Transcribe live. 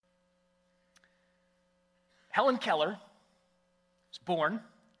Helen Keller was born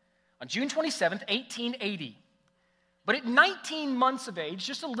on June 27th, 1880. But at 19 months of age,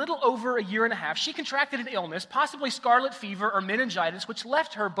 just a little over a year and a half, she contracted an illness, possibly scarlet fever or meningitis, which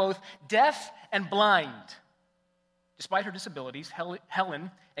left her both deaf and blind. Despite her disabilities,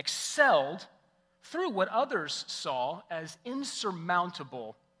 Helen excelled through what others saw as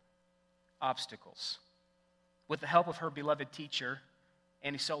insurmountable obstacles. With the help of her beloved teacher,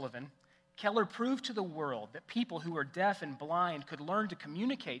 Annie Sullivan, Keller proved to the world that people who were deaf and blind could learn to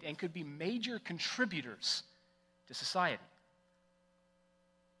communicate and could be major contributors to society.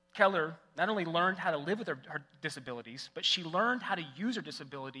 Keller not only learned how to live with her disabilities, but she learned how to use her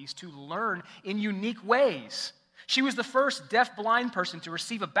disabilities to learn in unique ways. She was the first deaf-blind person to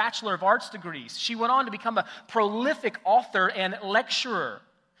receive a Bachelor of Arts degree. She went on to become a prolific author and lecturer.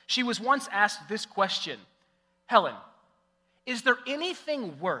 She was once asked this question: Helen, is there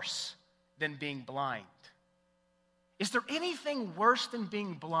anything worse than being blind? Is there anything worse than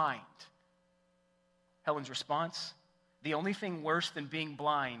being blind? Helen's response: the only thing worse than being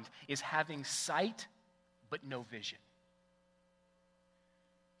blind is having sight but no vision.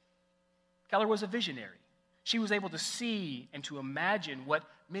 Keller was a visionary. She was able to see and to imagine what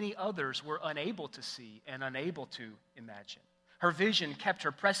many others were unable to see and unable to imagine. Her vision kept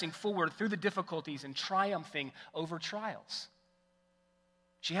her pressing forward through the difficulties and triumphing over trials.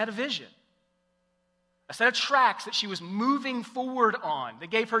 She had a vision, a set of tracks that she was moving forward on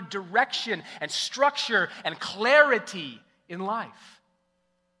that gave her direction and structure and clarity in life.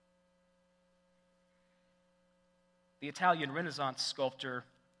 The Italian Renaissance sculptor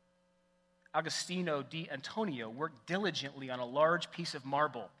Agostino di Antonio worked diligently on a large piece of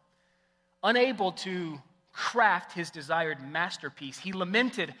marble. Unable to craft his desired masterpiece, he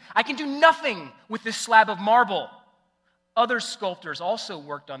lamented, "I can do nothing with this slab of marble." Other sculptors also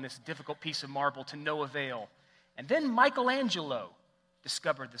worked on this difficult piece of marble to no avail. And then Michelangelo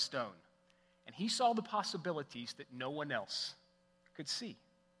discovered the stone, and he saw the possibilities that no one else could see.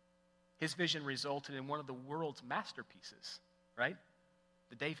 His vision resulted in one of the world's masterpieces, right?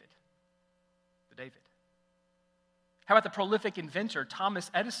 The David. How about the prolific inventor Thomas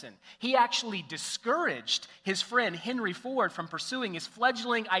Edison? He actually discouraged his friend Henry Ford from pursuing his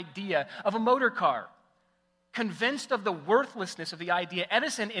fledgling idea of a motor car. Convinced of the worthlessness of the idea,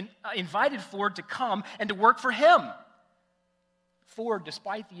 Edison invited Ford to come and to work for him. Ford,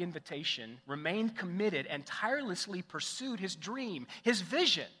 despite the invitation, remained committed and tirelessly pursued his dream, his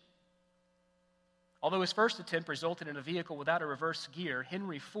vision. Although his first attempt resulted in a vehicle without a reverse gear,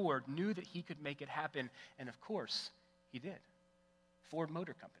 Henry Ford knew that he could make it happen, and of course, he did. Ford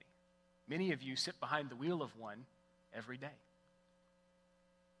Motor Company. Many of you sit behind the wheel of one every day.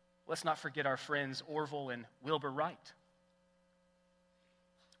 Let's not forget our friends Orville and Wilbur Wright.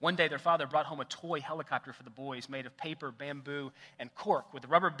 One day, their father brought home a toy helicopter for the boys made of paper, bamboo, and cork with a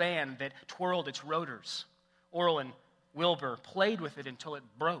rubber band that twirled its rotors. Orville and Wilbur played with it until it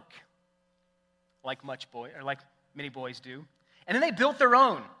broke, like many boys do. And then they built their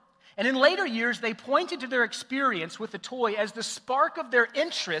own. And in later years, they pointed to their experience with the toy as the spark of their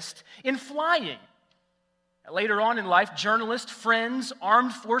interest in flying. Later on in life, journalists, friends,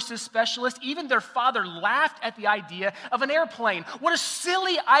 armed forces specialists, even their father laughed at the idea of an airplane. What a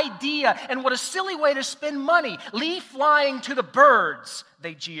silly idea, and what a silly way to spend money. Leave flying to the birds,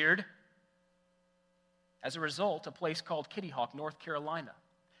 they jeered. As a result, a place called Kitty Hawk, North Carolina,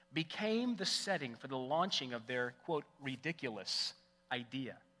 became the setting for the launching of their, quote, ridiculous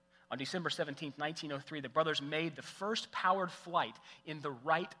idea. On December 17, 1903, the brothers made the first powered flight in the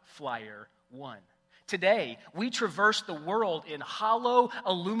Wright Flyer 1. Today, we traverse the world in hollow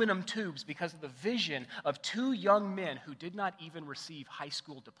aluminum tubes because of the vision of two young men who did not even receive high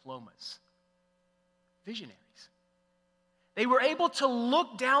school diplomas. Visionaries. They were able to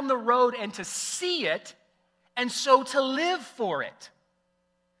look down the road and to see it, and so to live for it.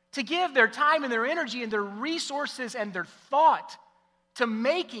 To give their time and their energy and their resources and their thought to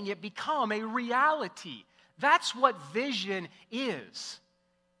making it become a reality. That's what vision is.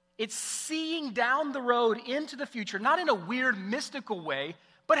 It's seeing down the road into the future, not in a weird, mystical way,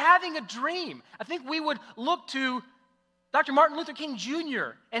 but having a dream. I think we would look to Dr. Martin Luther King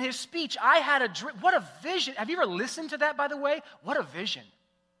Jr. and his speech, "I had a dream." What a vision. Have you ever listened to that, by the way? What a vision.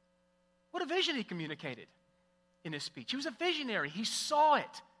 What a vision he communicated in his speech. He was a visionary. He saw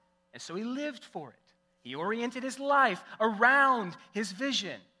it, and so he lived for it. He oriented his life around his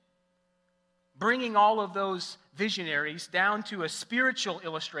vision. Bringing all of those visionaries down to a spiritual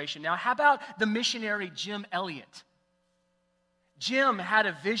illustration. Now, how about the missionary Jim Elliot? Jim had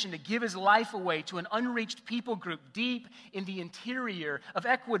a vision to give his life away to an unreached people group deep in the interior of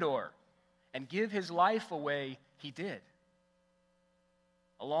Ecuador. and give his life away, he did.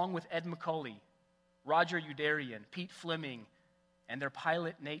 Along with Ed McCully, Roger Udarian, Pete Fleming, and their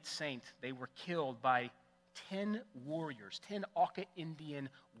pilot Nate Saint, they were killed by 10 warriors, 10 Auca Indian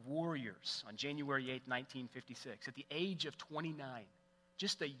warriors on January 8, 1956, at the age of 29,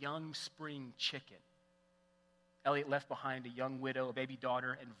 just a young spring chicken. Elliott left behind a young widow, a baby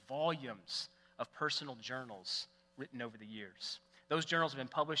daughter, and volumes of personal journals written over the years. Those journals have been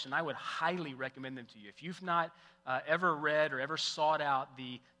published, and I would highly recommend them to you. If you've not ever read or ever sought out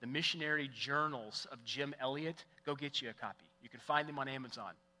the missionary journals of Jim Elliott, go get you a copy. You can find them on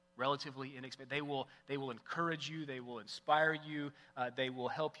Amazon, relatively inexpensive. They will encourage you. They will inspire you. They will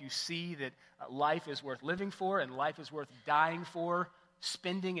help you see that life is worth living for and life is worth dying for,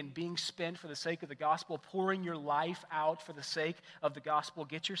 spending and being spent for the sake of the gospel, pouring your life out for the sake of the gospel.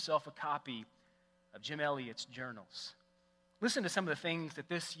 Get yourself a copy of Jim Elliott's journals. Listen to some of the things that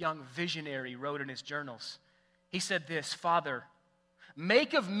this young visionary wrote in his journals. He said this: Father,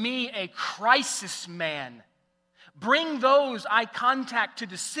 make of me a crisis man. Bring those I contact to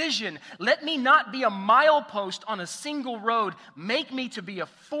decision. Let me not be a milepost on a single road. Make me to be a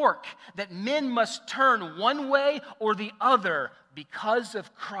fork that men must turn one way or the other because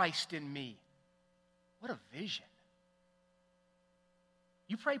of Christ in me. What a vision.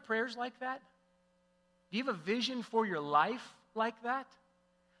 You pray prayers like that? Do you have a vision for your life like that?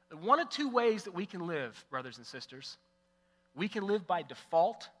 One of two ways that we can live, brothers and sisters. We can live by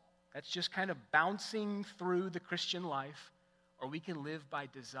default. That's just kind of bouncing through the Christian life. Or we can live by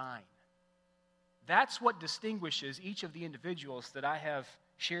design. That's what distinguishes each of the individuals that I have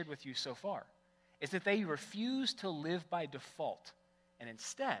shared with you so far, is that they refused to live by default and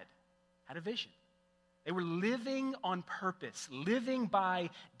instead had a vision. They were living on purpose, living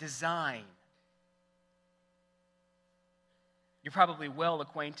by design. You're probably well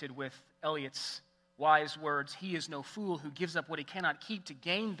acquainted with Elliott's wise words, "He is no fool who gives up what he cannot keep to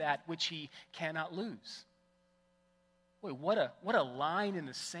gain that which he cannot lose." Boy, what a line in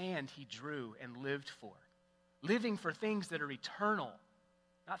the sand he drew and lived for. Living for things that are eternal,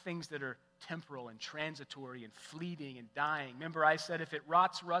 not things that are temporal and transitory and fleeting and dying. Remember, I said if it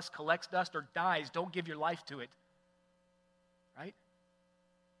rots, rusts, collects dust, or dies, don't give your life to it. Right?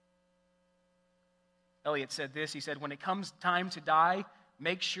 Elliott said this. He said, when it comes time to die,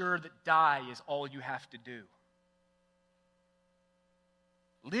 make sure that die is all you have to do.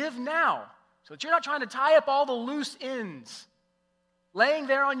 Live now so that you're not trying to tie up all the loose ends, laying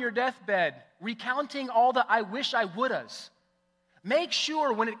there on your deathbed, recounting all the I wish I would-has. Make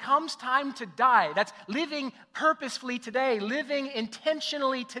sure when it comes time to die, that's living purposefully today, living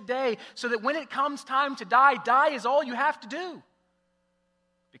intentionally today, so that when it comes time to die, die is all you have to do.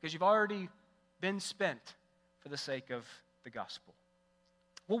 Because you've already been spent for the sake of the gospel.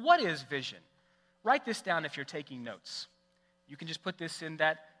 Well, what is vision? Write this down if you're taking notes. You can just put this in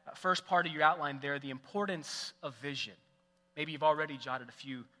that first part of your outline there, the importance of vision. Maybe you've already jotted a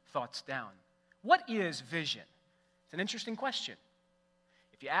few thoughts down. What is vision? It's an interesting question.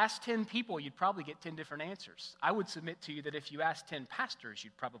 If you ask 10 people, you'd probably get 10 different answers. I would submit to you that if you ask 10 pastors,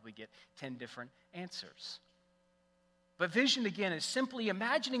 you'd probably get 10 different answers. But vision, again, is simply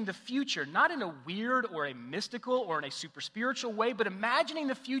imagining the future, not in a weird or a mystical or in a super spiritual way, but imagining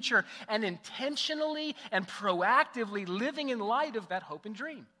the future and intentionally and proactively living in light of that hope and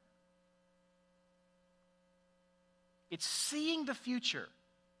dream. It's seeing the future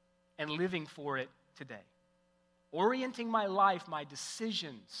and living for it today. Orienting my life, my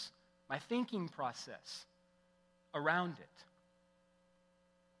decisions, my thinking process around it.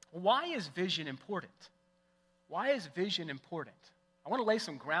 Why is vision important? Why is vision important? I want to lay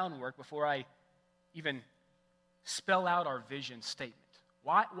some groundwork before I even spell out our vision statement.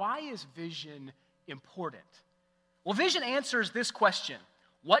 Why is vision important? Well, vision answers this question: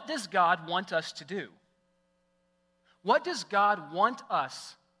 what does God want us to do? What does God want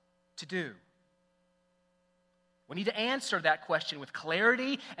us to do? We need to answer that question with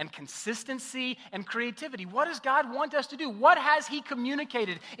clarity and consistency and creativity. What does God want us to do? What has He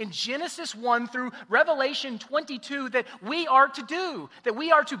communicated in Genesis 1 through Revelation 22 that we are to do, that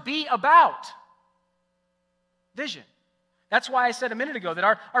we are to be about? Vision. That's why I said a minute ago that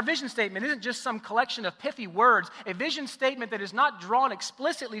our vision statement isn't just some collection of pithy words. A vision statement that is not drawn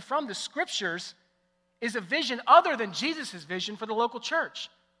explicitly from the Scriptures is a vision other than Jesus' vision for the local church.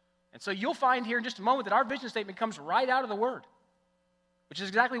 And so you'll find here in just a moment that our vision statement comes right out of the Word, which is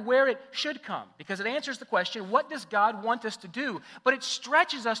exactly where it should come, because it answers the question, what does God want us to do? But it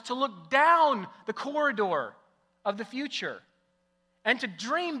stretches us to look down the corridor of the future and to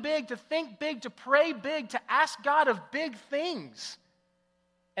dream big, to think big, to pray big, to ask God of big things,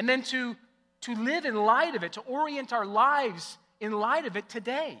 and then to to live in light of it, to orient our lives in light of it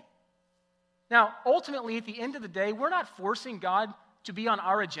today. Now, ultimately, at the end of the day, we're not forcing God to be on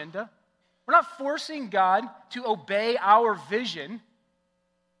our agenda. We're not forcing God to obey our vision.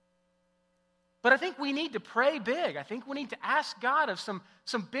 But I think we need to pray big. I think we need to ask God of some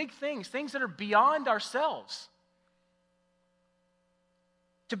big things that are beyond ourselves.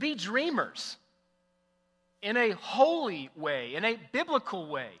 To be dreamers in a holy way, in a biblical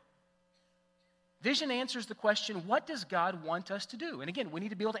way. Vision answers the question, what does God want us to do? And again, we need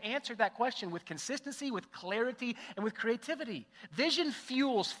to be able to answer that question with consistency, with clarity, and with creativity. Vision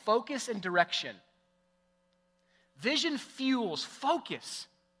fuels focus and direction. Vision fuels focus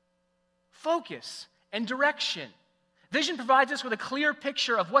and direction. Vision provides us with a clear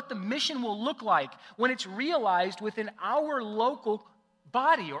picture of what the mission will look like when it's realized within our local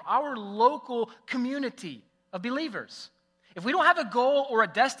body or our local community of believers. If we don't have a goal or a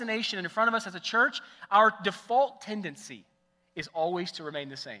destination in front of us as a church, our default tendency is always to remain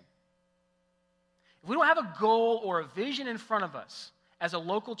the same. If we don't have a goal or a vision in front of us as a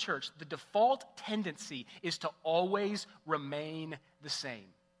local church, the default tendency is to always remain the same.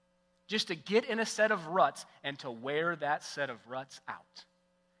 Just to get in a set of ruts and to wear that set of ruts out.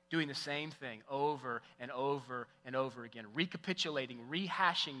 Doing the same thing over and over and over again, recapitulating,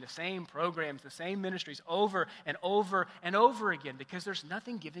 rehashing the same programs, the same ministries over and over and over again, because there's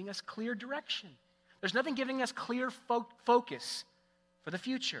nothing giving us clear direction. There's nothing giving us clear focus for the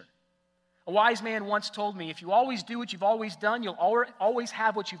future. A wise man once told me, if you always do what you've always done, you'll always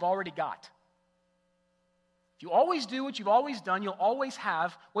have what you've already got. If you always do what you've always done, you'll always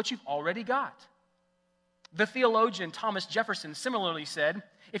have what you've already got. The theologian Thomas Jefferson similarly said,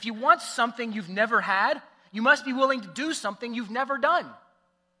 if you want something you've never had, you must be willing to do something you've never done.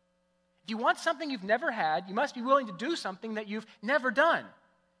 If you want something you've never had, you must be willing to do something that you've never done.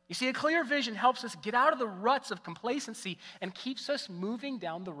 You see, a clear vision helps us get out of the ruts of complacency and keeps us moving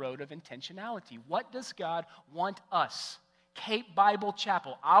down the road of intentionality. What does God want us, Cape Bible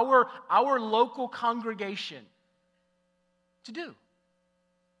Chapel, our local congregation, to do?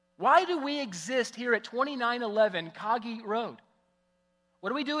 Why do we exist here at 2911 Kagi Road?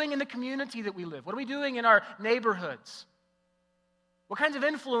 What are we doing in the community that we live? What are we doing in our neighborhoods? What kinds of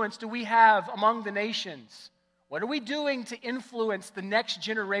influence do we have among the nations? What are we doing to influence the next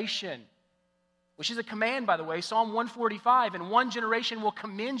generation? Which is a command, by the way, Psalm 145, and one generation will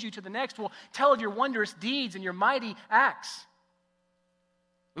commend you to the next, will tell of your wondrous deeds and your mighty acts.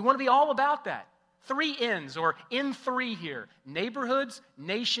 We want to be all about that. 3 N's, or N3 here. Neighborhoods,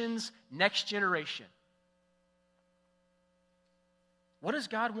 nations, next generation. What does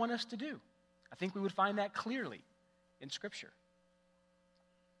God want us to do? I think we would find that clearly in Scripture.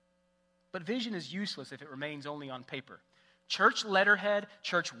 But vision is useless if it remains only on paper. Church letterhead,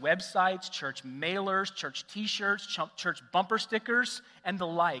 church websites, church mailers, church t-shirts, church bumper stickers, and the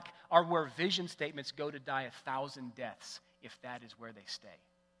like are where vision statements go to die 1,000 deaths if that is where they stay.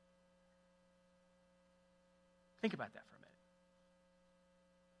 Think about that for a minute.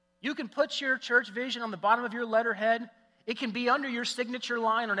 You can put your church vision on the bottom of your letterhead. It can be under your signature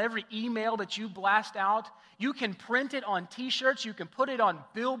line on every email that you blast out. You can print it on t-shirts. You can put it on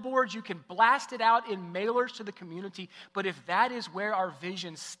billboards. You can blast it out in mailers to the community. But if that is where our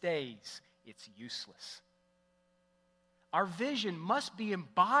vision stays, it's useless. Our vision must be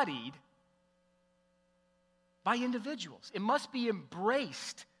embodied by individuals. It must be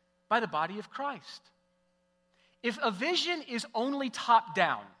embraced by the body of Christ. If a vision is only top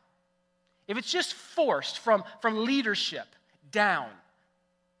down, if it's just forced from leadership down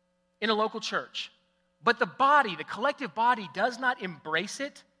in a local church, but the body, the collective body, does not embrace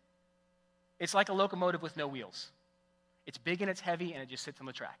it, it's like a locomotive with no wheels. It's big and it's heavy and it just sits on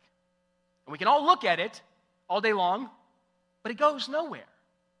the track. And we can all look at it all day long, but it goes nowhere.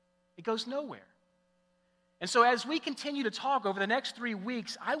 It goes nowhere. And so as we continue to talk over the next 3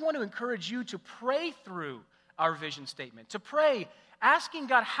 weeks, I want to encourage you to pray through our vision statement, to pray, asking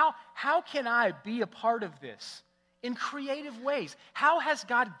God, how can I be a part of this in creative ways? How has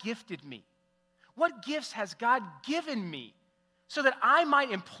God gifted me? What gifts has God given me so that I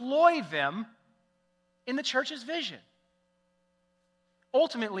might employ them in the church's vision?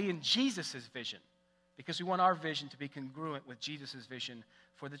 Ultimately, in Jesus' vision, because we want our vision to be congruent with Jesus' vision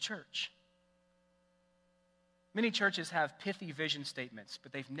for the church. Many churches have pithy vision statements,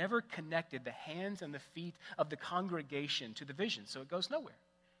 but they've never connected the hands and the feet of the congregation to the vision, so it goes nowhere.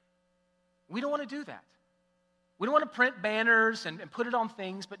 We don't want to do that. We don't want to print banners and put it on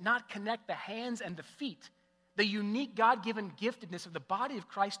things, but not connect the hands and the feet, the unique God-given giftedness of the body of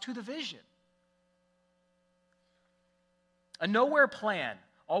Christ to the vision. A nowhere plan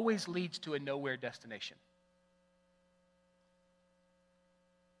always leads to a nowhere destination.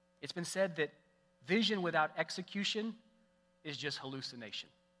 It's been said that vision without execution is just hallucination.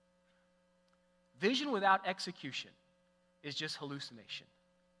 Vision without execution is just hallucination.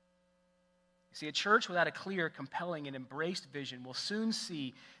 You see, a church without a clear, compelling, and embraced vision will soon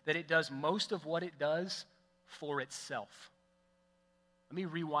see that it does most of what it does for itself. Let me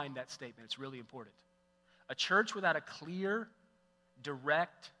rewind that statement. It's really important. A church without a clear,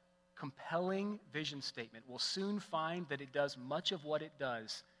 direct, compelling vision statement will soon find that it does much of what it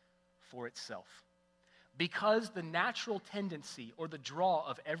does for itself. Because the natural tendency or the draw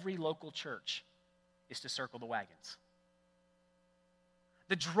of every local church is to circle the wagons.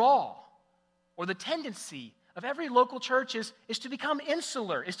 The draw or the tendency of every local church is to become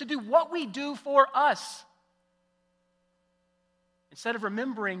insular, is to do what we do for us. Instead of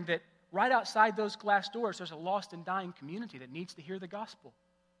remembering that right outside those glass doors, there's a lost and dying community that needs to hear the gospel.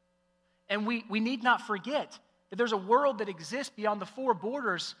 And we need not forget that there's a world that exists beyond the four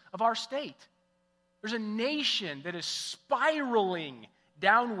borders of our state. There's a nation that is spiraling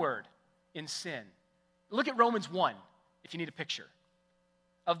downward in sin. Look at Romans 1, if you need a picture,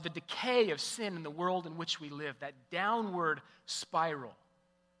 of the decay of sin in the world in which we live, that downward spiral.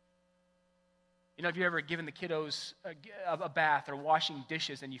 You know, have you ever given the kiddos a bath or washing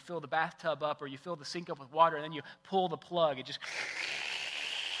dishes and you fill the bathtub up or you fill the sink up with water and then you pull the plug, it just...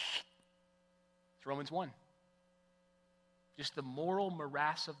 It's Romans 1. Just the moral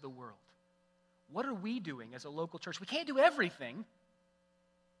morass of the world. What are we doing as a local church? We can't do everything.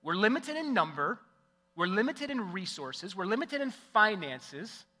 We're limited in number. We're limited in resources. We're limited in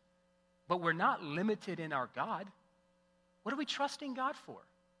finances. But we're not limited in our God. What are we trusting God for?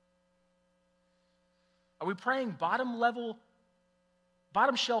 Are we praying bottom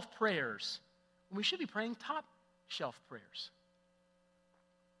shelf prayers when we should be praying top shelf prayers?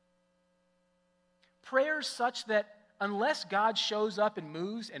 Prayers such that unless God shows up and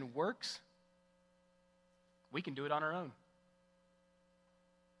moves and works, we can do it on our own.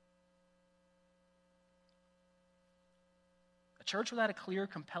 A church without a clear,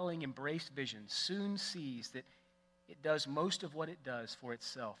 compelling, embraced vision soon sees that it does most of what it does for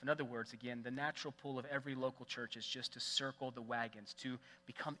itself. In other words, again, the natural pull of every local church is just to circle the wagons, to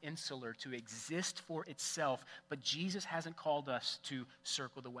become insular, to exist for itself. But Jesus hasn't called us to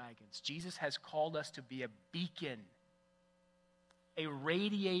circle the wagons. Jesus has called us to be a beacon, a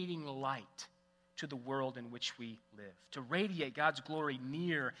radiating light to the world in which we live, to radiate God's glory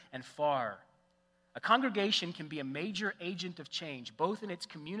near and far. A congregation can be a major agent of change, both in its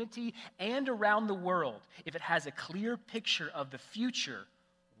community and around the world, if it has a clear picture of the future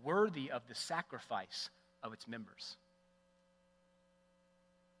worthy of the sacrifice of its members.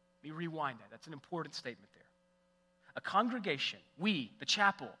 Let me rewind that. That's an important statement there. A congregation, we, the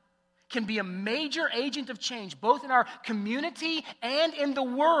chapel, can be a major agent of change, both in our community and in the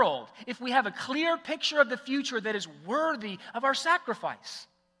world, if we have a clear picture of the future that is worthy of our sacrifice.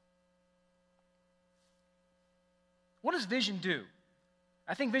 What does vision do?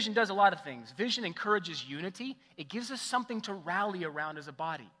 I think vision does a lot of things. Vision encourages unity. It gives us something to rally around as a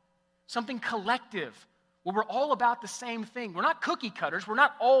body, something collective, where we're all about the same thing. We're not cookie cutters. We're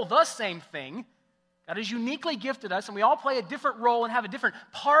not all the same thing. God has uniquely gifted us, and we all play a different role and have a different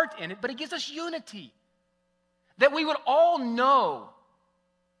part in it, but it gives us unity. That we would all know,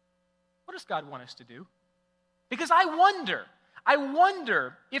 what does God want us to do? Because I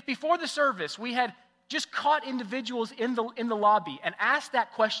wonder if before the service we had just caught individuals in the lobby and asked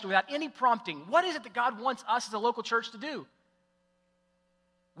that question without any prompting, what is it that God wants us as a local church to do?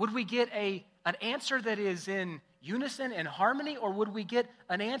 Would we get an answer that is in unison and harmony, or would we get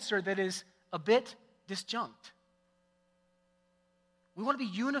an answer that is a bit disjunct? We want to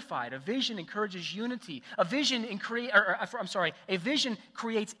be unified. A vision encourages unity. A vision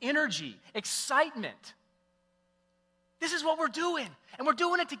creates energy, excitement. This is what we're doing, and we're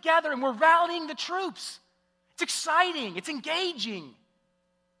doing it together, and we're rallying the troops. It's exciting. It's engaging.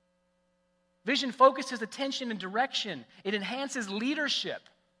 Vision focuses attention and direction. It enhances leadership,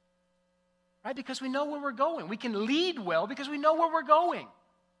 right? Because we know where we're going. We can lead well because we know where we're going.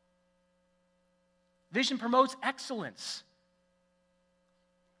 Vision promotes excellence.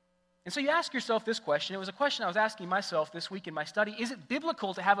 And so you ask yourself this question. It was a question I was asking myself this week in my study. Is it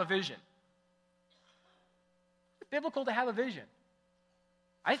biblical to have a vision? Biblical to have a vision?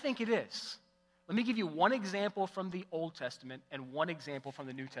 I think it is. Let me give you one example from the Old Testament and one example from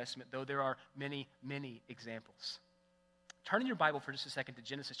the New Testament, though there are many, many examples. Turn in your Bible for just a second to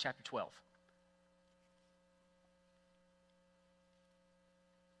Genesis chapter 12.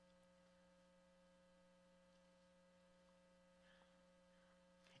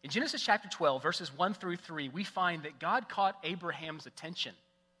 In Genesis chapter 12, verses 1 through 3, we find that God caught Abraham's attention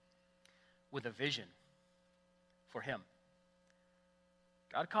with a vision for him.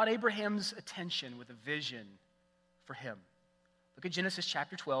 God caught Abraham's attention with a vision for him. Look at Genesis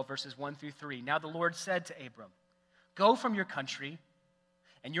chapter 12, verses 1 through 3. Now the Lord said to Abram, "Go from your country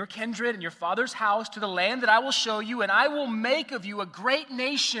and your kindred and your father's house to the land that I will show you, and I will make of you a great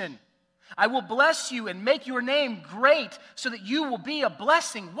nation. I will bless you and make your name great so that you will be a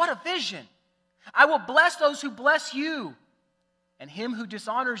blessing." What a vision. "I will bless those who bless you, and him who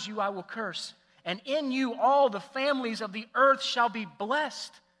dishonors you I will curse. And in you all the families of the earth shall be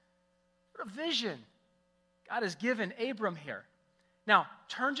blessed." What a vision God has given Abram here. Now,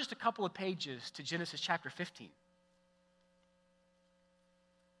 turn just a couple of pages to Genesis chapter 15.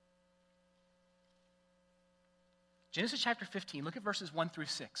 Genesis chapter 15, look at verses 1 through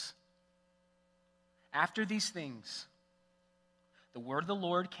 6. "After these things, the word of the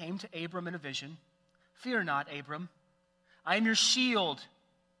Lord came to Abram in a vision. 'Fear not, Abram. I am your shield.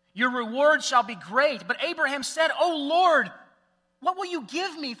 Your reward shall be great.' But Abraham said, 'O Lord, what will you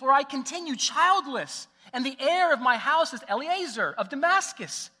give me? For I continue childless, and the heir of my house is Eliezer of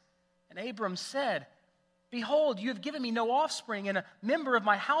Damascus.' And Abram said, 'Behold, you have given me no offspring, and a member of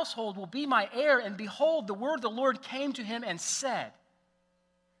my household will be my heir.' And behold, the word of the Lord came to him and said,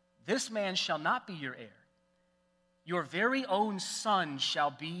 'This man shall not be your heir. Your very own son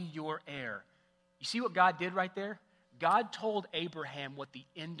shall be your heir.'" You see what God did right there? God told Abraham what the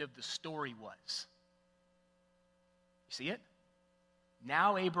end of the story was. You see it?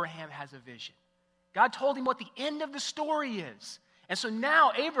 Now Abraham has a vision. God told him what the end of the story is. And so now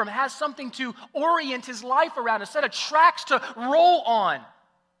Abram has something to orient his life around, a set of tracks to roll on.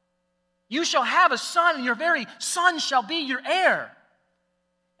 "You shall have a son, and your very son shall be your heir."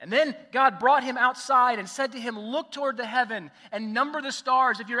 And then God brought him outside and said to him, "Look toward the heaven and number the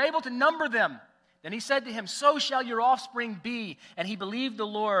stars, if you're able to number them." Then he said to him, "So shall your offspring be." And he believed the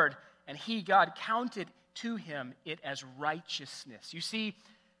Lord, and God, counted to him it as righteousness. You see,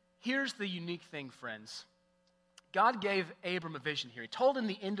 here's the unique thing, friends. God gave Abram a vision here. He told him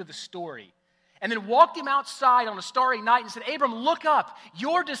the end of the story, and then walked him outside on a starry night and said, "Abram, look up.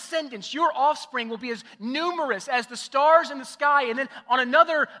 Your descendants, your offspring will be as numerous as the stars in the sky." And then on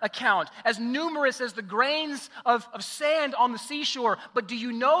another account, as numerous as the grains of sand on the seashore. But do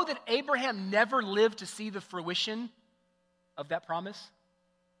you know that Abraham never lived to see the fruition of that promise?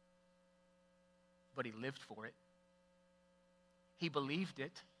 But he lived for it. He believed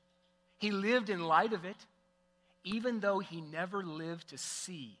it. He lived in light of it, even though he never lived to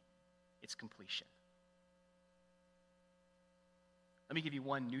see its completion. Let me give you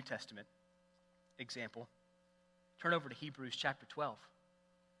one New Testament example. Turn over to Hebrews chapter 12.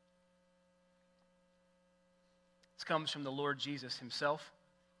 This comes from the Lord Jesus himself.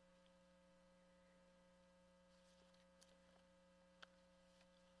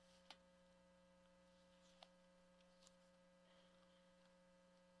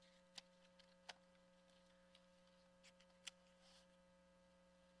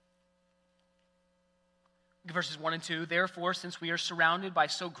 Verses 1 and 2, "Therefore, since we are surrounded by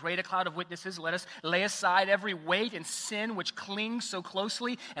so great a cloud of witnesses, let us lay aside every weight and sin which clings so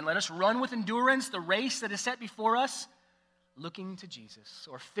closely, and let us run with endurance the race that is set before us, looking to Jesus,"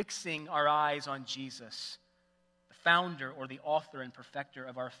 or fixing our eyes on Jesus, the founder or the author and perfecter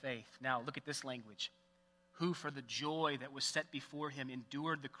of our faith. Now, look at this language. "Who for the joy that was set before him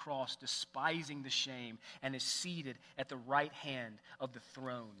endured the cross, despising the shame, and is seated at the right hand of the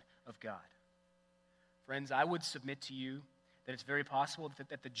throne of God." Friends, I would submit to you that it's very possible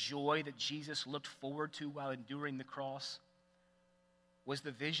that the joy that Jesus looked forward to while enduring the cross was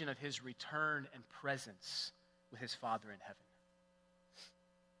the vision of his return and presence with his Father in heaven.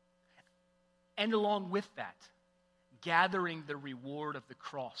 And along with that, gathering the reward of the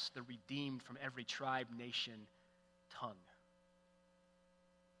cross, the redeemed from every tribe, nation, tongue.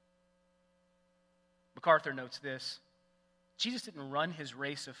 MacArthur notes this: Jesus didn't run his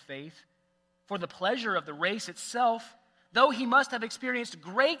race of faith for the pleasure of the race itself, though he must have experienced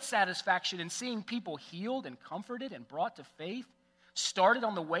great satisfaction in seeing people healed and comforted and brought to faith, started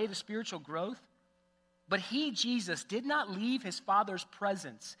on the way to spiritual growth. But he, Jesus, did not leave his Father's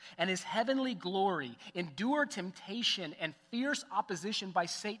presence and his heavenly glory, endure temptation and fierce opposition by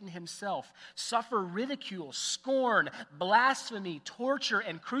Satan himself, suffer ridicule, scorn, blasphemy, torture,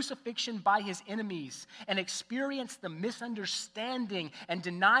 and crucifixion by his enemies, and experience the misunderstanding and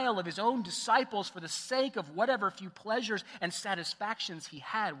denial of his own disciples for the sake of whatever few pleasures and satisfactions he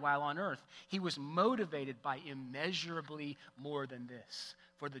had while on earth. He was motivated by immeasurably more than this.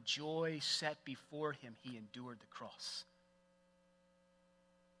 For the joy set before him, he endured the cross.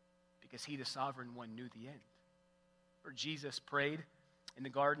 because he, the sovereign one, knew the end. Or Jesus prayed in the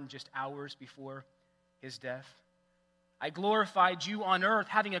garden just hours before his death. I glorified you on earth,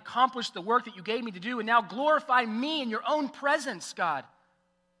 having accomplished the work that you gave me to do, and now glorify me in your own presence, God,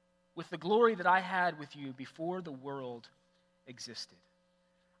 with the glory that I had with you before the world existed.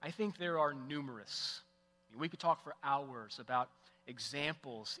 I think there are numerous. We could talk for hours about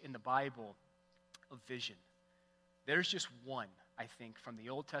examples in the Bible of vision. There's just one, I think, from the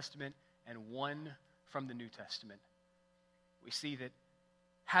Old Testament and one from the New Testament. We see that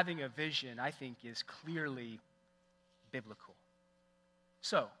having a vision, I think, is clearly biblical.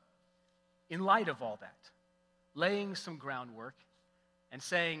 So, in light of all that, laying some groundwork and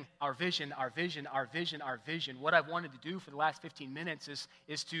saying our vision, our vision, our vision, our vision, what I've wanted to do for the last 15 minutes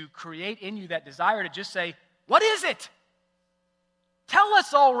is to create in you that desire to just say, what is it? Tell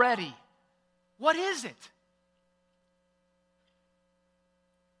us already. What is it?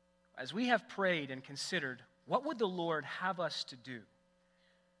 As we have prayed and considered, what would the Lord have us to do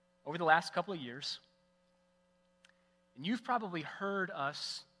over the last couple of years? And you've probably heard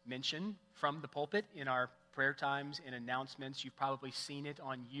us mention from the pulpit in our prayer times and announcements. You've probably seen it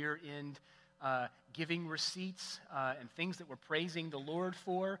on year-end giving receipts and things that we're praising the Lord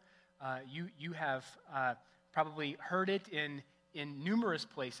for. You have probably heard it in numerous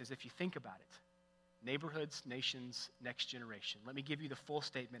places if you think about it. Neighborhoods, nations, next generation. Let me give you the full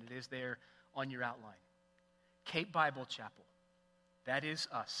statement. It is there on your outline. Cape Bible Chapel, that is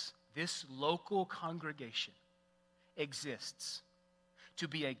us, this local congregation, exists to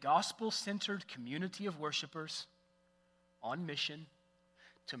be a gospel-centered community of worshipers on mission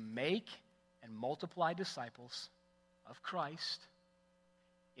to make and multiply disciples of Christ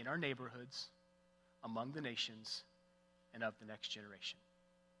in our neighborhoods, among the nations, and of the next generation.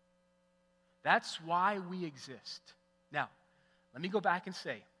 That's why we exist. Now, let me go back and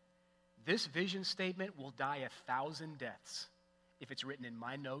say, this vision statement will die 1,000 deaths if it's written in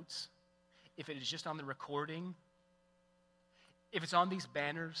my notes, if it is just on the recording, if it's on these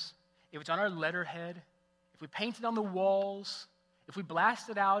banners, if it's on our letterhead, if we paint it on the walls, if we blast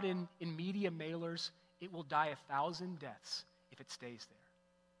it out in media mailers, it will die 1,000 deaths if it stays there.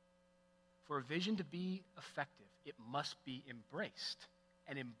 For a vision to be effective, it must be embraced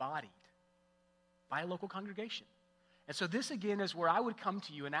and embodied by a local congregation. And so this again is where I would come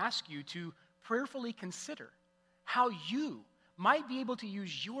to you and ask you to prayerfully consider how you might be able to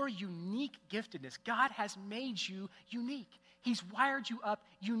use your unique giftedness. God has made you unique. He's wired you up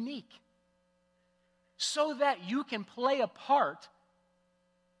unique so that you can play a part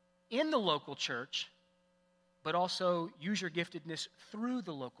in the local church, but also use your giftedness through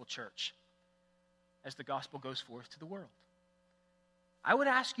the local church as the gospel goes forth to the world. I would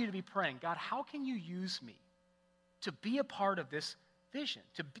ask you to be praying, God, how can you use me to be a part of this vision,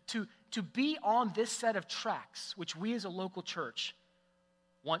 to be on this set of tracks, which we as a local church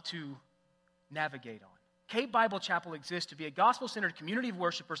want to navigate on. Cape Bible Chapel exists to be a gospel-centered community of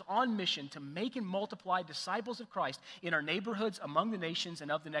worshipers on mission to make and multiply disciples of Christ in our neighborhoods, among the nations,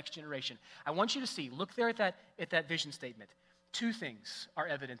 and of the next generation. I want you to see, look there at that vision statement. Two things are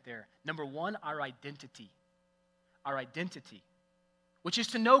evident there. Number one, our identity. Our identity, which is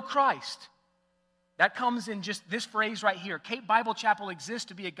to know Christ. That comes in just this phrase right here. Cape Bible Chapel exists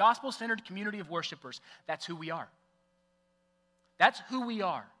to be a gospel-centered community of worshipers. That's who we are. That's who we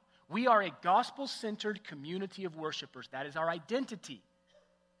are. We are a gospel-centered community of worshipers. That is our identity.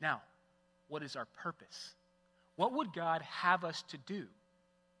 Now, what is our purpose? What would God have us to do?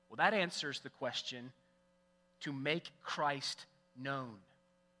 Well, that answers the question, to make Christ known.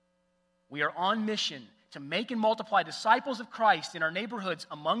 We are on mission to make and multiply disciples of Christ in our neighborhoods,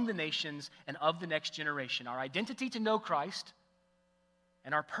 among the nations, and of the next generation. Our identity to know Christ,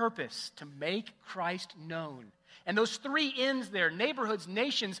 and our purpose to make Christ known. And those three ends there, neighborhoods,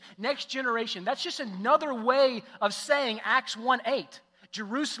 nations, next generation, that's just another way of saying Acts 1:8.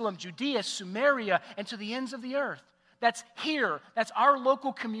 Jerusalem, Judea, Samaria, and to the ends of the earth. That's here. That's our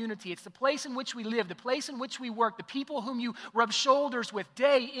local community. It's the place in which we live, the place in which we work, the people whom you rub shoulders with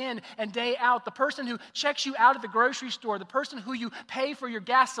day in and day out, the person who checks you out at the grocery store, the person who you pay for your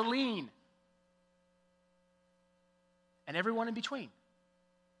gasoline, and everyone in between.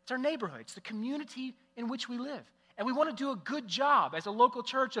 It's our neighborhood. It's the community in which we live. And we want to do a good job as a local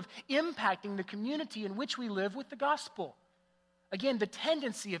church of impacting the community in which we live with the gospel. Again, the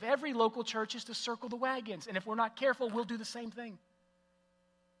tendency of every local church is to circle the wagons. And if we're not careful, we'll do the same thing.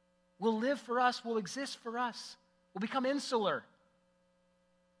 We'll live for us. We'll exist for us. We'll become insular.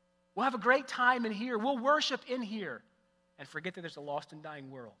 We'll have a great time in here. We'll worship in here. And forget that there's a lost and dying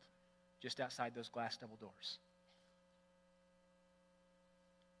world just outside those glass double doors.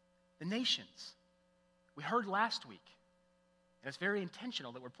 The nations. We heard last week, and it's very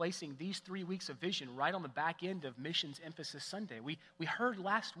intentional that we're placing these 3 weeks of vision right on the back end of Missions Emphasis Sunday. We heard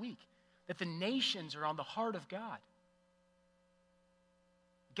last week that the nations are on the heart of God.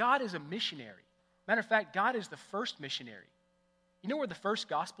 God is a missionary. Matter of fact, God is the first missionary. You know where the first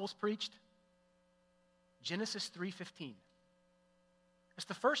gospel's preached? Genesis 3:15. It's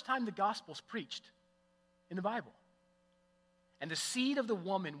the first time the gospel's preached in the Bible. And the seed of the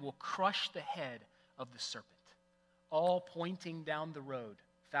woman will crush the head of the serpent, all pointing down the road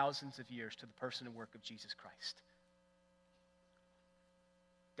thousands of years to the person and work of Jesus Christ.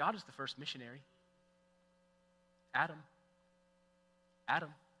 God is the first missionary. Adam,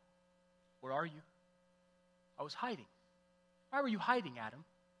 where are you? I was hiding. Why were you hiding, Adam?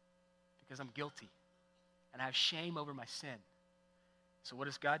 Because I'm guilty and I have shame over my sin. So what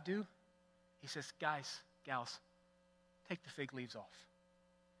does God do? He says, guys, gals, take the fig leaves off.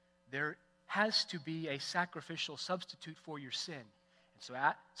 There has to be a sacrificial substitute for your sin.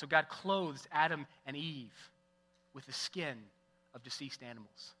 And so God clothes Adam and Eve with the skin of deceased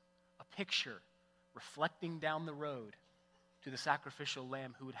animals, a picture reflecting down the road to the sacrificial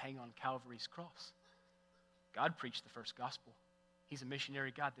lamb who would hang on Calvary's cross. God preached the first gospel. He's a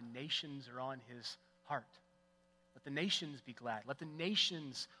missionary God. The nations are on his heart. Let the nations be glad. Let the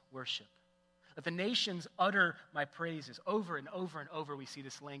nations worship. Let the nations utter my praises. Over and over and over we see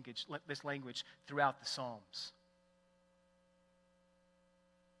this language throughout the Psalms.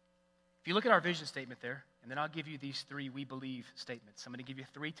 If you look at our vision statement there, and then I'll give you these 3 we believe statements. I'm going to give you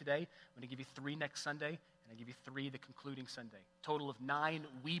 3 today. I'm going to give you 3 next Sunday. And I'll give you 3 the concluding Sunday. Total of 9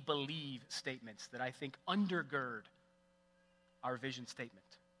 we believe statements that I think undergird our vision statement.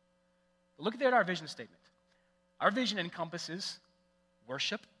 But look at our vision statement. Our vision encompasses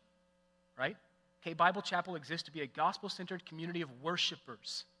worship, right? Okay, Bible Chapel exists to be a gospel-centered community of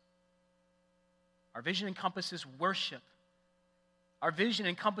worshipers. Our vision encompasses worship. Our vision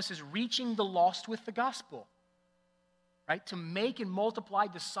encompasses reaching the lost with the gospel, right? To make and multiply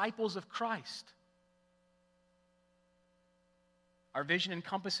disciples of Christ. Our vision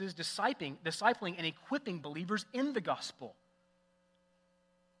encompasses discipling and equipping believers in the gospel.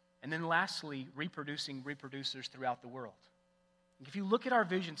 And then lastly, reproducing reproducers throughout the world. If you look at our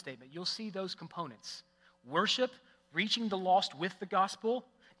vision statement, you'll see those components. Worship, reaching the lost with the gospel,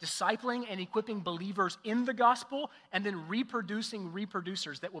 discipling and equipping believers in the gospel, and then reproducing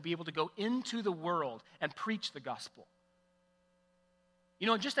reproducers that will be able to go into the world and preach the gospel. You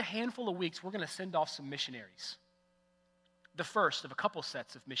know, in just a handful of weeks, we're going to send off some missionaries. The first of a couple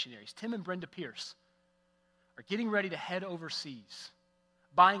sets of missionaries, Tim and Brenda Pierce, are getting ready to head overseas,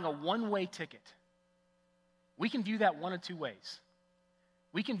 buying a one-way ticket. We can view that one of 2 ways.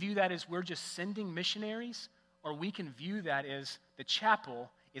 We can view that as we're just sending missionaries, or we can view that as the chapel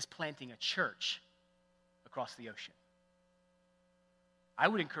is planting a church across the ocean. I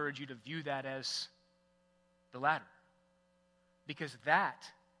would encourage you to view that as the latter, because that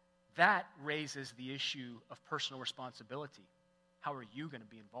raises the issue of personal responsibility. How are you going to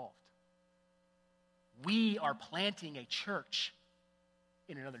be involved? We are planting a church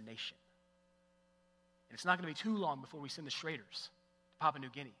in another nation. And it's not going to be too long before we send the Schraders to Papua New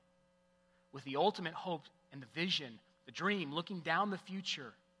Guinea with the ultimate hope and the vision, the dream, looking down the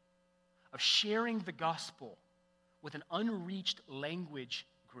future of sharing the gospel with an unreached language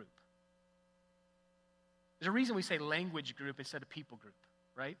group. There's a reason we say language group instead of people group,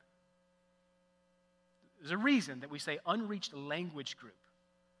 right? There's a reason that we say unreached language group.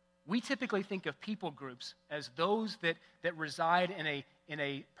 We typically think of people groups as those that reside in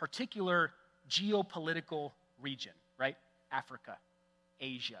a particular geopolitical region, right? Africa,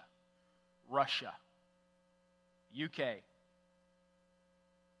 Asia, Russia, UK,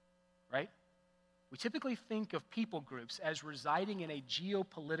 right? We typically think of people groups as residing in a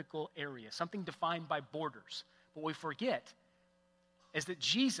geopolitical area, something defined by borders. But what we forget is that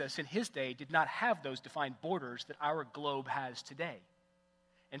Jesus in his day did not have those defined borders that our globe has today.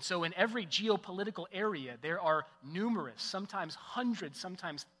 And so in every geopolitical area, there are numerous, sometimes hundreds,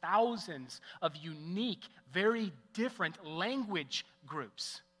 sometimes thousands of unique, very different language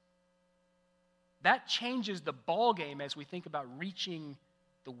groups. That changes the ballgame as we think about reaching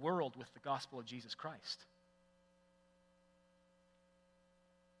the world with the gospel of Jesus Christ.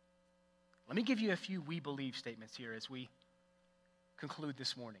 Let me give you a few we believe statements here as we conclude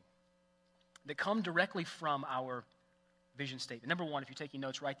this morning that come directly from our vision statement. Number 1, if you're taking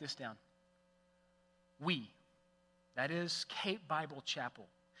notes, write this down. We, that is Cape Bible Chapel,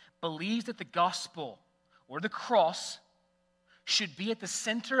 believes that the gospel or the cross should be at the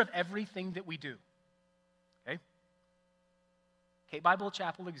center of everything that we do. Okay? Okay, Bible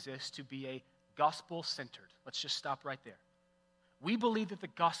Chapel exists to be a gospel-centered. Let's just stop right there. We believe that the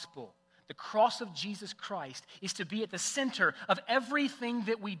gospel, the cross of Jesus Christ, is to be at the center of everything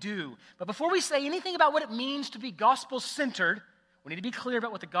that we do. But before we say anything about what it means to be gospel-centered, we need to be clear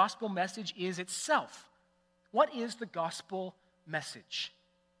about what the gospel message is itself. What is the gospel message?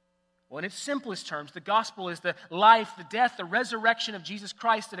 Well, in its simplest terms, the gospel is the life, the death, the resurrection of Jesus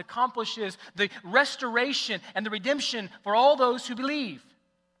Christ that accomplishes the restoration and the redemption for all those who believe.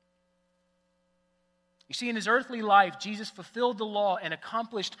 You see, in his earthly life, Jesus fulfilled the law and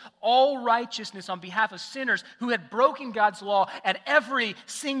accomplished all righteousness on behalf of sinners who had broken God's law at every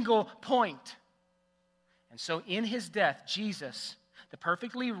single point. And so in his death, Jesus, the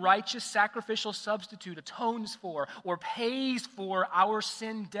perfectly righteous sacrificial substitute, atones for or pays for our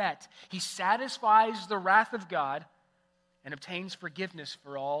sin debt. He satisfies the wrath of God and obtains forgiveness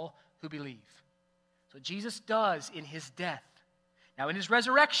for all who believe. So Jesus does in his death. Now in his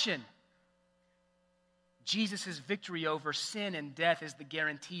resurrection, Jesus' victory over sin and death is the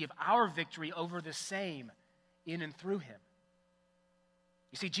guarantee of our victory over the same in and through him.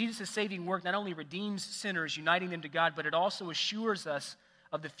 You see, Jesus' saving work not only redeems sinners, uniting them to God, but it also assures us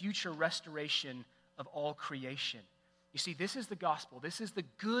of the future restoration of all creation. You see, this is the gospel. This is the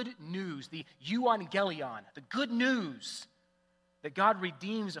good news, the euangelion, the good news that God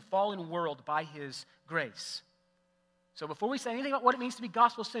redeems a fallen world by his grace. So before we say anything about what it means to be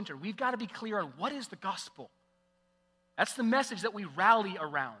gospel-centered, we've got to be clear on what is the gospel. That's the message that we rally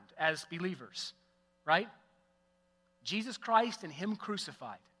around as believers, right? Jesus Christ and him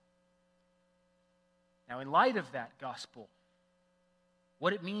crucified. Now, in light of that gospel,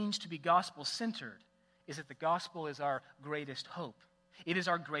 what it means to be gospel-centered is that the gospel is our greatest hope. It is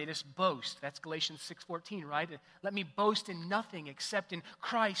our greatest boast. That's Galatians 6:14, right? Let me boast in nothing except in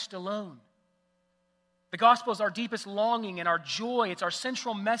Christ alone. The gospel is our deepest longing and our joy. It's our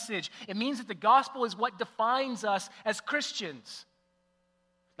central message. It means that the gospel is what defines us as Christians.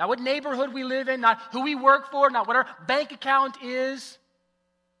 Not what neighborhood we live in, not who we work for, not what our bank account is.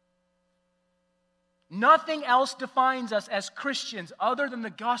 Nothing else defines us as Christians other than the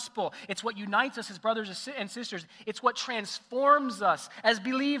gospel. It's what unites us as brothers and sisters. It's what transforms us as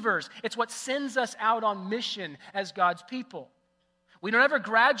believers. It's what sends us out on mission as God's people. We don't ever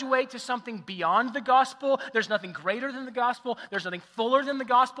graduate to something beyond the gospel. There's nothing greater than the gospel. There's nothing fuller than the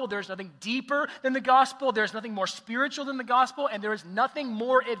gospel. There's nothing deeper than the gospel. There's nothing more spiritual than the gospel. And there is nothing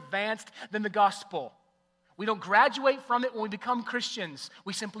more advanced than the gospel. We don't graduate from it when we become Christians.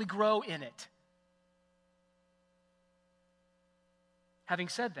 We simply grow in it. Having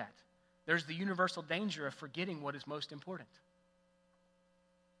said that, there's the universal danger of forgetting what is most important.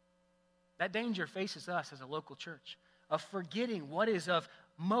 That danger faces us as a local church, of forgetting what is of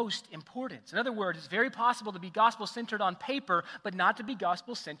most importance. In other words, it's very possible to be gospel-centered on paper, but not to be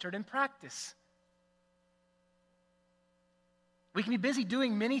gospel-centered in practice. We can be busy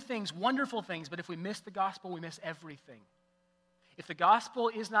doing many things, wonderful things, but if we miss the gospel, we miss everything. If the gospel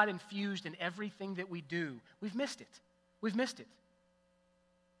is not infused in everything that we do, we've missed it. We've missed it.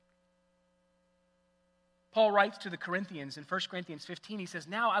 Paul writes to the Corinthians in 1 Corinthians 15, he says,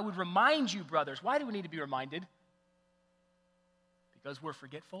 "Now I would remind you, brothers." Why do we need to be reminded? Because we're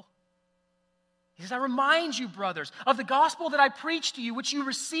forgetful. He says, "I remind you, brothers, of the gospel that I preached to you, which you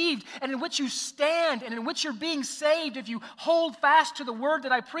received, and in which you stand, and in which you're being saved, if you hold fast to the word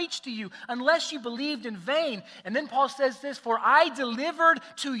that I preached to you, unless you believed in vain." And then Paul says this, "For I delivered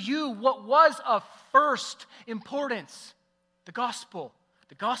to you what was of first importance." The gospel.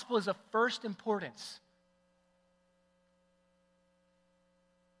 The gospel is of first importance.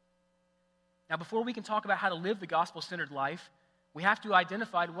 Now, before we can talk about how to live the gospel-centered life, we have to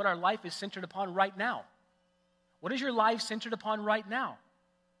identify what our life is centered upon right now. What is your life centered upon right now?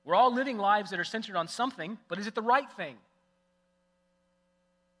 We're all living lives that are centered on something, but is it the right thing?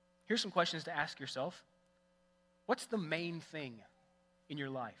 Here's some questions to ask yourself. What's the main thing in your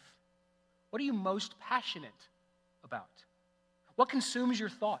life? What are you most passionate about? What consumes your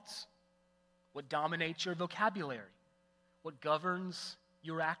thoughts? What dominates your vocabulary? What governs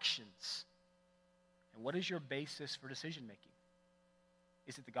your actions? And what is your basis for decision-making?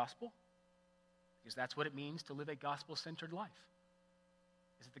 Is it the gospel? Because that's what it means to live a gospel-centered life.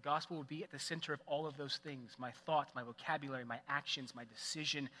 Is that the gospel will be at the center of all of those things, my thoughts, my vocabulary, my actions, my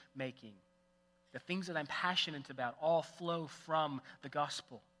decision-making. The things that I'm passionate about all flow from the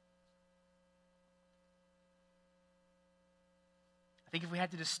gospel. I think if we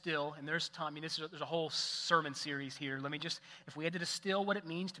had to distill, and there's time, there's a whole sermon series here. If we had to distill what it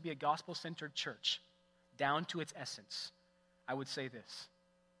means to be a gospel-centered church down to its essence, I would say this.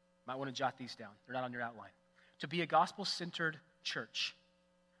 You might want to jot these down. They're not on your outline. To be a gospel-centered church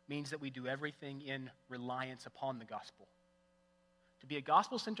means that we do everything in reliance upon the gospel. To be a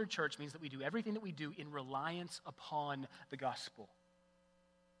gospel-centered church means that we do everything that we do in reliance upon the gospel.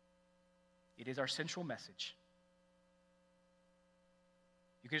 It is our central message.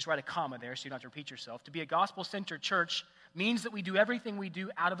 You can just write a comma there so you don't have to repeat yourself. To be a gospel-centered church means that we do everything we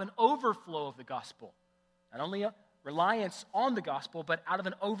do out of an overflow of the gospel. Not only a reliance on the gospel, but out of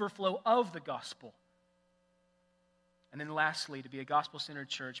an overflow of the gospel. And then lastly, to be a gospel-centered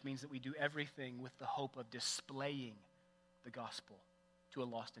church means that we do everything with the hope of displaying the gospel to a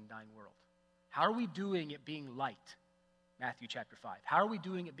lost and dying world. How are we doing at being light? Matthew chapter 5. How are we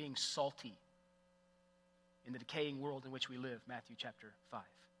doing at being salty in the decaying world in which we live? Matthew chapter 5.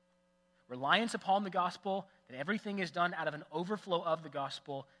 Reliance upon the gospel, that everything is done out of an overflow of the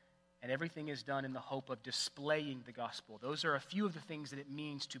gospel, and everything is done in the hope of displaying the gospel. Those are a few of the things that it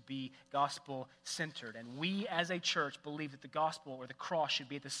means to be gospel-centered. And we as a church believe that the gospel or the cross should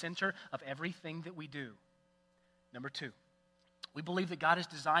be at the center of everything that we do. Number 2, we believe that God has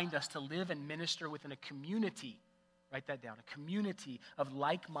designed us to live and minister within a community. Write that down, a community of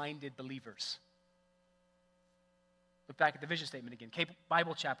like-minded believers. Look back at the vision statement again. Cape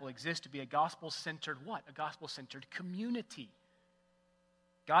Bible Chapel exists to be a gospel-centered what? A gospel-centered community.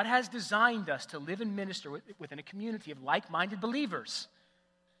 God has designed us to live and minister within a community of like-minded believers.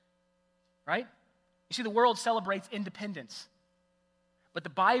 Right? You see, the world celebrates independence, but the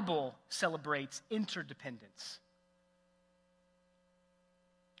Bible celebrates interdependence.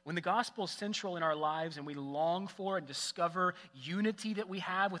 When the gospel is central in our lives and we long for and discover unity that we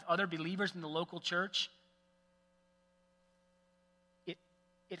have with other believers in the local church,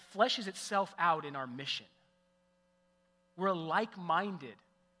 it fleshes itself out in our mission. We're like-minded,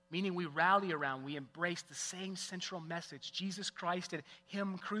 meaning we rally around, we embrace the same central message, Jesus Christ and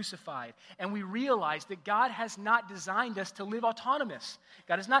Him crucified. And we realize that God has not designed us to live autonomous.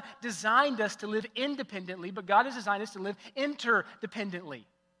 God has not designed us to live independently, but God has designed us to live interdependently.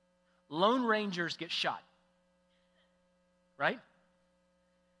 Lone Rangers get shot, right?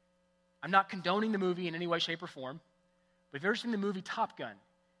 I'm not condoning the movie in any way, shape, or form, but if you've ever seen the movie Top Gun,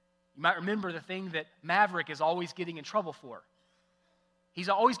 you might remember the thing that Maverick is always getting in trouble for. He's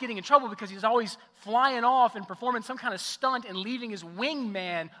always getting in trouble because he's always flying off and performing some kind of stunt and leaving his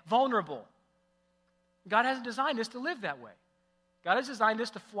wingman vulnerable. God hasn't designed us to live that way. God has designed us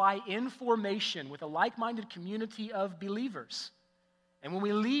to fly in formation with a like-minded community of believers. And when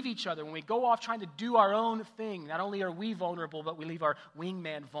we leave each other, when we go off trying to do our own thing, not only are we vulnerable, but we leave our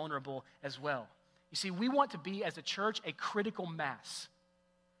wingman vulnerable as well. You see, we want to be, as a church, a critical mass.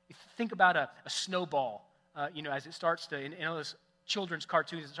 If you think about a snowball, as it starts to, in those children's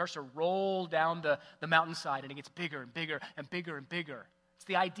cartoons, it starts to roll down the mountainside, and it gets bigger and bigger and bigger and bigger. It's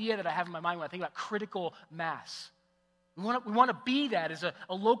the idea that I have in my mind when I think about critical mass. We want to be that as a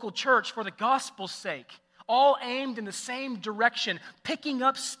local church for the gospel's sake, all aimed in the same direction, picking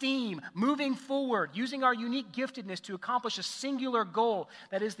up steam, moving forward, using our unique giftedness to accomplish a singular goal,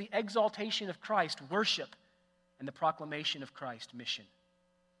 that is the exaltation of Christ, worship, and the proclamation of Christ, mission.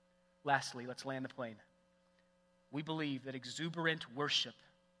 Lastly, let's land the plane. We believe that exuberant worship,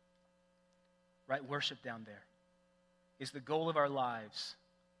 right, worship down there, is the goal of our lives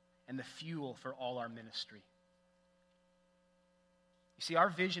and the fuel for all our ministry. You see, our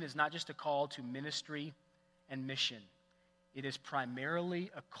vision is not just a call to ministry and mission. It is primarily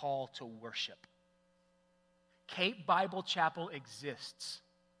a call to worship. Cape Bible Chapel exists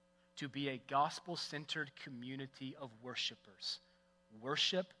to be a gospel-centered community of worshipers.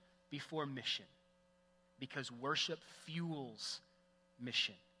 Worship before mission, because worship fuels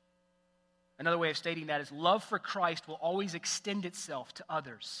mission. Another way of stating that is love for Christ will always extend itself to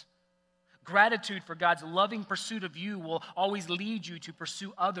others. Gratitude for God's loving pursuit of you will always lead you to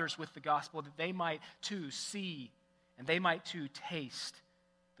pursue others with the gospel, that they might too see and they might too taste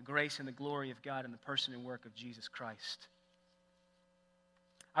the grace and the glory of God in the person and work of Jesus Christ.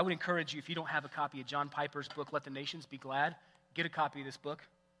 I would encourage you, if you don't have a copy of John Piper's book, Let the Nations Be Glad, get a copy of this book.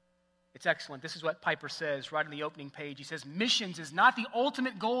 It's excellent. This is what Piper says right on the opening page. He says, missions is not the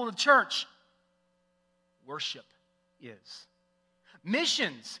ultimate goal of the church. Worship is.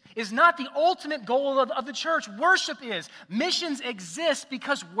 Missions is not the ultimate goal of the church. Worship is. Missions exist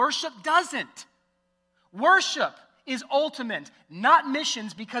because worship doesn't. Worship is ultimate, not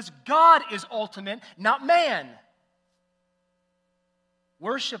missions, because God is ultimate, not man.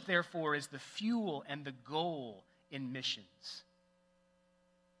 Worship, therefore, is the fuel and the goal in missions.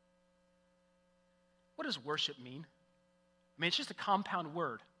 What does worship mean? I mean, it's just a compound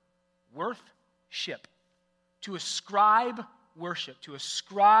word. Worth-ship. To ascribe worship, to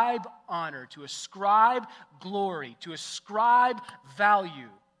ascribe honor, to ascribe glory, to ascribe value,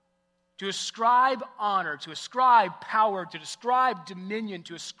 to ascribe honor, to ascribe power, to ascribe dominion,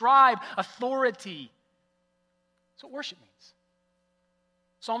 to ascribe authority. That's what worship means.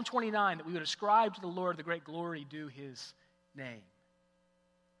 Psalm 29, that we would ascribe to the Lord the great glory due his name.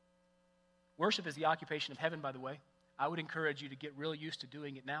 Worship is the occupation of heaven, by the way. I would encourage you to get real used to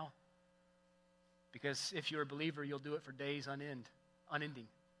doing it now. Because if you're a believer, you'll do it for days unending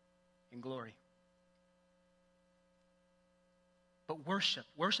in glory. But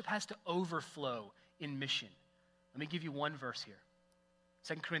worship has to overflow in mission. Let me give you one verse here.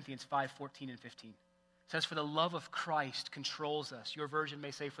 2 Corinthians 5:14 and 15. It says, for the love of Christ controls us. Your version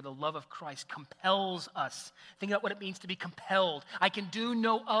may say, for the love of Christ compels us. Think about what it means to be compelled. I can do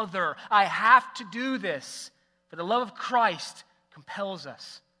no other. I have to do this. For the love of Christ compels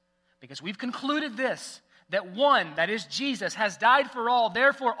us. Because we've concluded this, that one, that is Jesus, has died for all,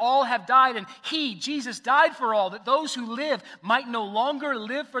 therefore all have died, and he, Jesus, died for all, that those who live might no longer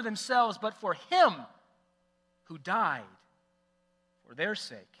live for themselves, but for him who died for their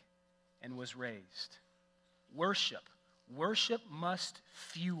sake and was raised. Worship must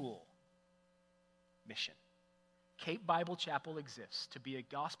fuel mission. Cape Bible Chapel exists to be a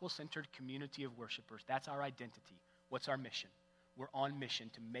gospel-centered community of worshipers. That's our identity. What's our mission? We're on mission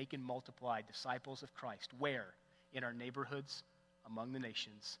to make and multiply disciples of Christ. Where? In our neighborhoods, among the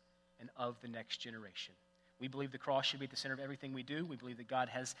nations, and of the next generation. We believe the cross should be at the center of everything we do. We believe that God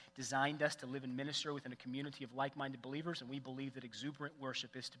has designed us to live and minister within a community of like-minded believers, and we believe that exuberant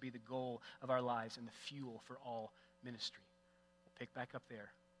worship is to be the goal of our lives and the fuel for all ministry. We'll pick back up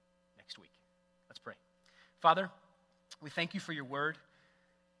there next week. Let's pray. Father, we thank you for your word.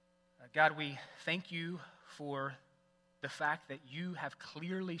 God, we thank you for the fact that you have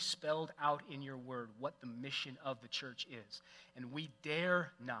clearly spelled out in your word what the mission of the church is. And we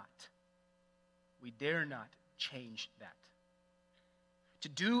dare not change that. To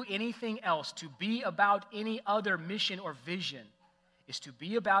do anything else, to be about any other mission or vision, is to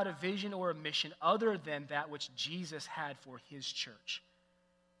be about a vision or a mission other than that which Jesus had for his church.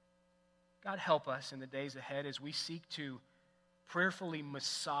 God, help us in the days ahead as we seek to prayerfully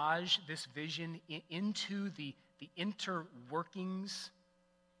massage this vision into the interworkings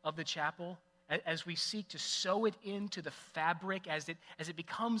of the chapel, as we seek to sew it into the fabric, as it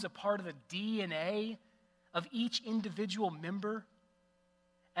becomes a part of the DNA of each individual member,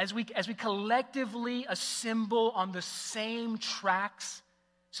 as we collectively assemble on the same tracks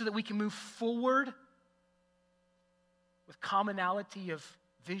so that we can move forward with commonality of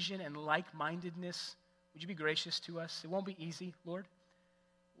vision and like-mindedness. Would you be gracious to us? It won't be easy, Lord.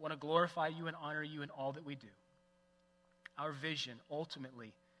 We want to glorify you and honor you in all that we do. Our vision,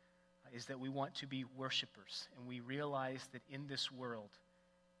 ultimately, is that we want to be worshipers, and we realize that in this world,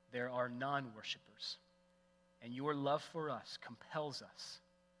 there are non-worshipers, and your love for us compels us,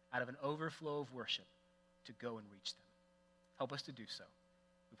 out of an overflow of worship, to go and reach them. Help us to do so.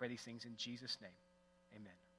 We pray these things in Jesus' name. Amen.